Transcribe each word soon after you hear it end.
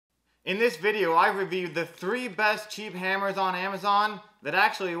In this video, I reviewed the 3 best cheap hammers on Amazon that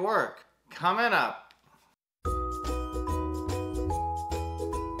actually work. Coming up.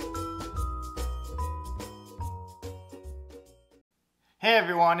 Hey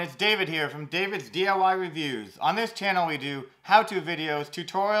everyone, it's David here from David's DIY Reviews. On this channel we do how-to videos,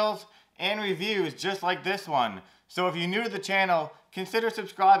 tutorials, and reviews just like this one. So if you're new to the channel, consider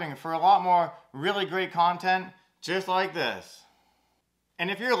subscribing for a lot more really great content just like this. And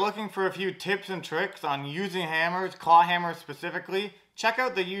if you're looking for a few tips and tricks on using hammers, claw hammers specifically, check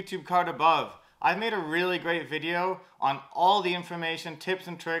out the YouTube card above. I've made a really great video on all the information, tips,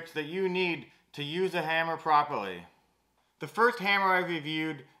 and tricks that you need to use a hammer properly. The first hammer I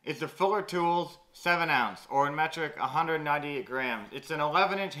reviewed is the Fuller Tools 7-ounce, or in metric 198 grams. It's an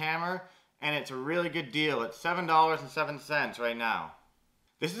 11-inch hammer, and it's a really good deal. It's $7.07 right now.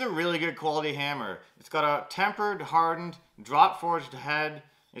 This is a really good quality hammer. It's got a tempered, hardened, drop forged head.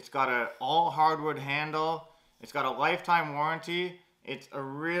 It's got an all hardwood handle. It's got a lifetime warranty. It's a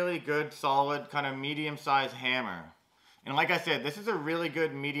really good, solid, kind of medium-sized hammer. And like I said, this is a really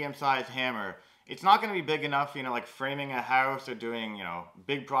good medium-sized hammer. It's not going to be big enough, like framing a house or doing,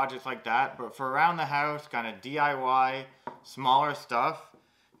 big projects like that. But for around the house, kind of DIY, smaller stuff,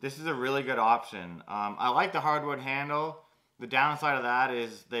 this is a really good option. I like the hardwood handle. The downside of that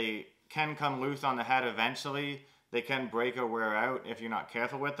is they can come loose on the head eventually. They can break or wear out if you're not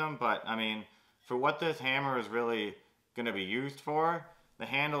careful with them. But, for what this hammer is really going to be used for, the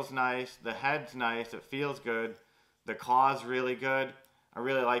handle's nice, the head's nice, it feels good, the claw's really good. I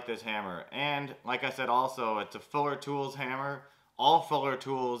really like this hammer. And, like I said also, it's a Fuller Tools hammer. All Fuller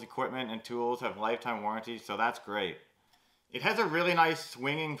Tools equipment and tools have lifetime warranties, so that's great. It has a really nice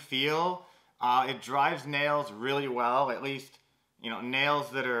swinging feel. It drives nails really well, at least, nails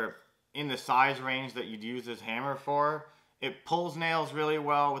that are in the size range that you'd use this hammer for. It pulls nails really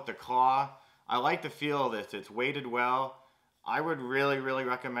well with the claw. I like the feel of this. It's weighted well. I would really, really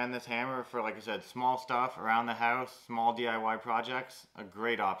recommend this hammer for, like I said, small stuff around the house, small DIY projects. A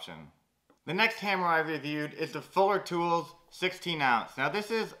great option. The next hammer I reviewed is the Fuller Tools 16-ounce. Now this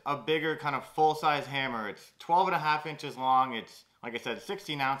is a bigger kind of full-size hammer. It's 12.5 inches long. It's, like I said,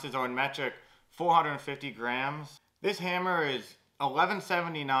 16 ounces, or in metric 450 grams. This hammer is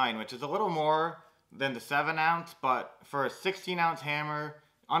 $11.79, which is a little more than the 7-ounce, but for a 16-ounce hammer,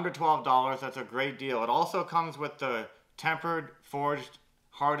 under $12, that's a great deal. It also comes with the tempered, forged,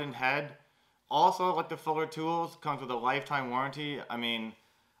 hardened head. Also, like the Fuller Tools, comes with a lifetime warranty.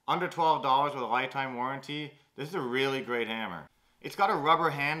 Under $12 with a lifetime warranty, this is a really great hammer. It's got a rubber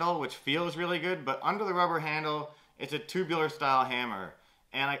handle, which feels really good, but under the rubber handle, it's a tubular style hammer.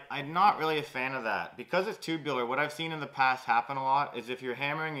 And I'm not really a fan of that. Because it's tubular, what I've seen in the past happen a lot is if you're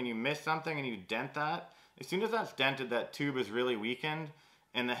hammering and you miss something and you dent that, as soon as that's dented, that tube is really weakened,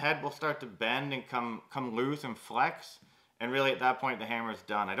 and the head will start to bend and come loose and flex, and really at that point the hammer is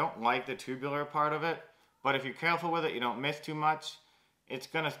done. I don't like the tubular part of it, but if you're careful with it, you don't miss too much, it's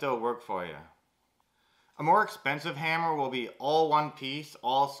going to still work for you. A more expensive hammer will be all one piece,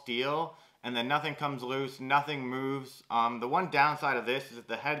 all steel, and then nothing comes loose, nothing moves. The one downside of this is if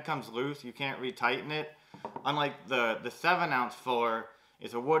the head comes loose, you can't retighten it. Unlike the 7-ounce Fuller,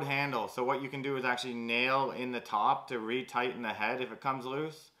 it's a wood handle, so what you can do is actually nail in the top to retighten the head if it comes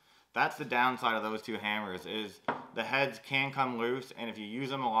loose. That's the downside of those two hammers, is the heads can come loose, and if you use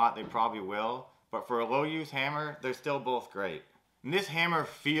them a lot, they probably will. But for a low-use hammer, they're still both great. And this hammer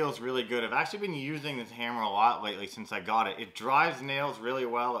feels really good. I've actually been using this hammer a lot lately since I got it. It drives nails really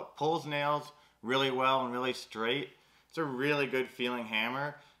well. It pulls nails really well and really straight. It's a really good feeling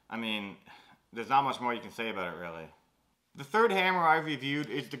hammer. There's not much more you can say about it, really. The third hammer I've reviewed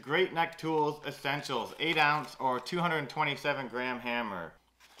is the Great Neck Tools Essentials 8-ounce or 227 gram hammer.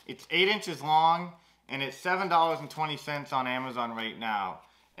 It's 8 inches long, and it's $7.20 on Amazon right now.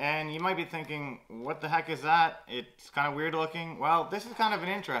 And you might be thinking, what the heck is that? It's kind of weird looking. Well, this is kind of an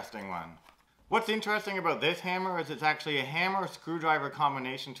interesting one. What's interesting about this hammer is it's actually a hammer screwdriver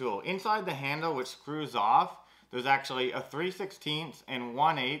combination tool. Inside the handle, which screws off, there's actually a 3/16 and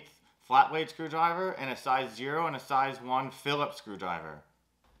 1/8 flat blade screwdriver and a size 0 and a size 1 Phillips screwdriver.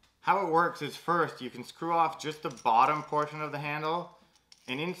 How it works is first you can screw off just the bottom portion of the handle,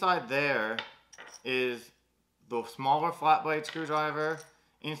 and inside there is the smaller flat blade screwdriver.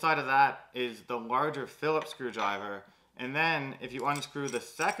 Inside of that is the larger Phillips screwdriver, and then if you unscrew the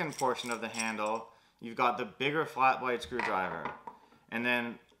second portion of the handle, you've got the bigger flat blade screwdriver. And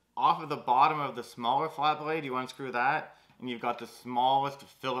then off of the bottom of the smaller flat blade, you unscrew that, and you've got the smallest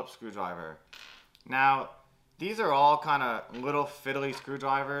Phillips screwdriver. Now, these are all kind of little fiddly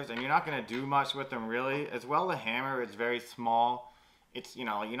screwdrivers, and you're not going to do much with them really. As well, the hammer is very small, It's, you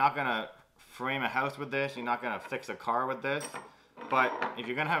know, you're not gonna frame a house with this, you're not gonna fix a car with this, but if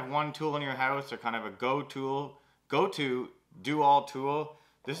you're gonna have one tool in your house or kind of a go-to do-all tool,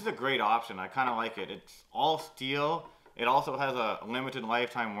 this is a great option. I kind of like it. It's all steel. It also has a limited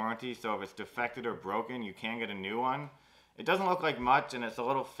lifetime warranty, so if it's defected or broken, you can get a new one. It doesn't look like much and it's a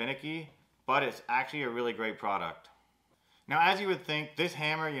little finicky, but it's actually a really great product. Now, as you would think, this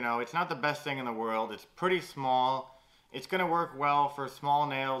hammer, you know, it's not the best thing in the world. It's pretty small. It's going to work well for small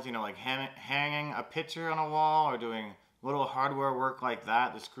nails, you know, like hanging a picture on a wall or doing little hardware work like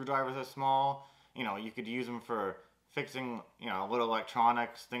that. The screwdrivers are small. You know, you could use them for fixing, you know, little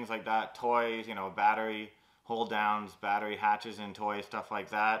electronics, things like that, toys, you know, battery hold downs, battery hatches in toys, stuff like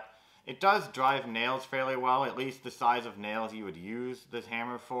that. It does drive nails fairly well, at least the size of nails you would use this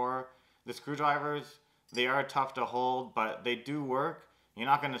hammer for. The screwdrivers, they are tough to hold, but they do work. You're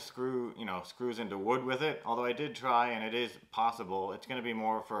not going to screw, you know, screws into wood with it, although I did try and it is possible. It's going to be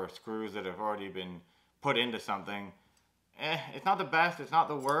more for screws that have already been put into something. It's not the best, it's not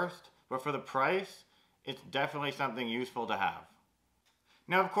the worst, but for the price, it's definitely something useful to have.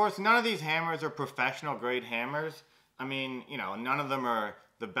 Now, of course, none of these hammers are professional grade hammers. I mean, you know, none of them are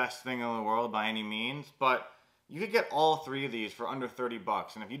the best thing in the world by any means, but you could get all three of these for under 30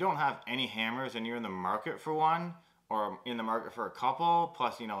 bucks. And if you don't have any hammers and you're in the market for one, or in the market for a couple,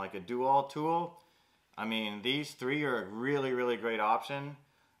 plus, you know, like a do-all tool, I mean, these three are a really, really great option.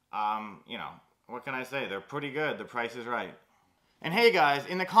 You know, what can I say? They're pretty good. The price is right. And hey guys,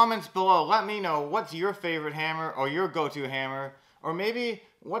 in the comments below, let me know what's your favorite hammer or your go-to hammer, or maybe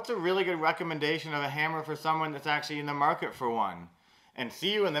what's a really good recommendation of a hammer for someone that's actually in the market for one. And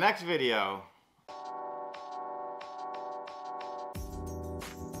see you in the next video.